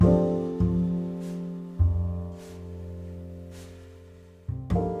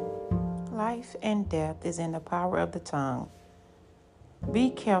life and death is in the power of the tongue. Be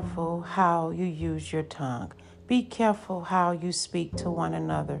careful how you use your tongue. Be careful how you speak to one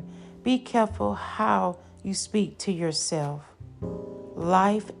another. Be careful how you speak to yourself.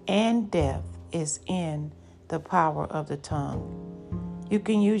 Life and death is in the power of the tongue. You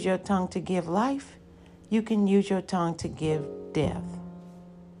can use your tongue to give life. You can use your tongue to give death.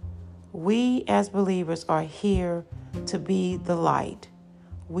 We as believers are here to be the light.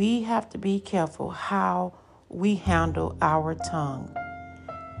 We have to be careful how we handle our tongue.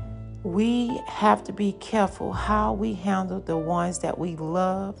 We have to be careful how we handle the ones that we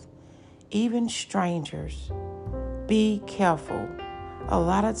love, even strangers. Be careful. A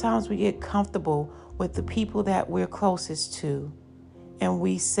lot of times we get comfortable with the people that we're closest to, and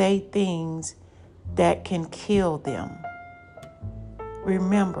we say things that can kill them.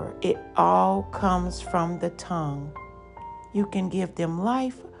 Remember, it all comes from the tongue. You can give them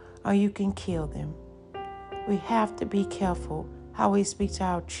life or you can kill them. We have to be careful how we speak to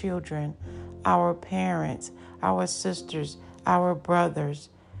our children, our parents, our sisters, our brothers.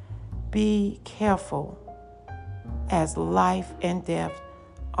 Be careful, as life and death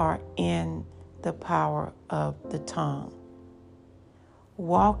are in the power of the tongue.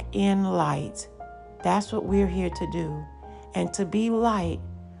 Walk in light. That's what we're here to do. And to be light,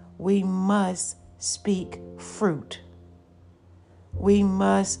 we must speak fruit. We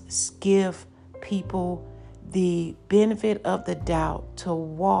must give people the benefit of the doubt to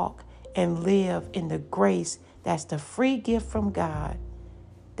walk and live in the grace that's the free gift from God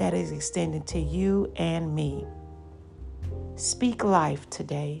that is extended to you and me. Speak life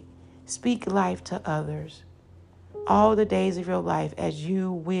today. Speak life to others. All the days of your life as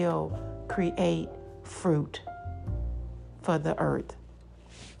you will create fruit for the earth,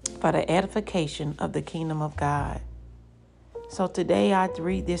 for the edification of the kingdom of God. So today I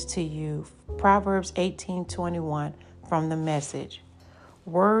read this to you, Proverbs 18:21 from the Message.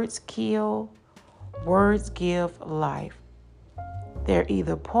 Words kill, words give life. They're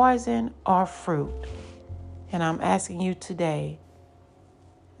either poison or fruit. And I'm asking you today,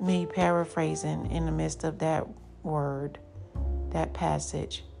 me paraphrasing in the midst of that word, that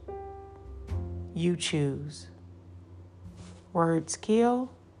passage, you choose. Words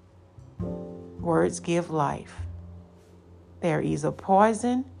kill, words give life. They're either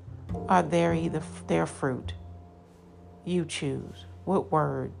poison or they're fruit. You choose. What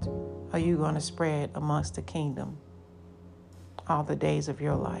words are you going to spread amongst the kingdom all the days of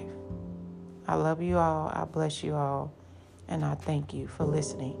your life? I love you all. I bless you all. And I thank you for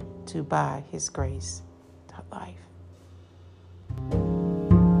listening to By His Grace to Life.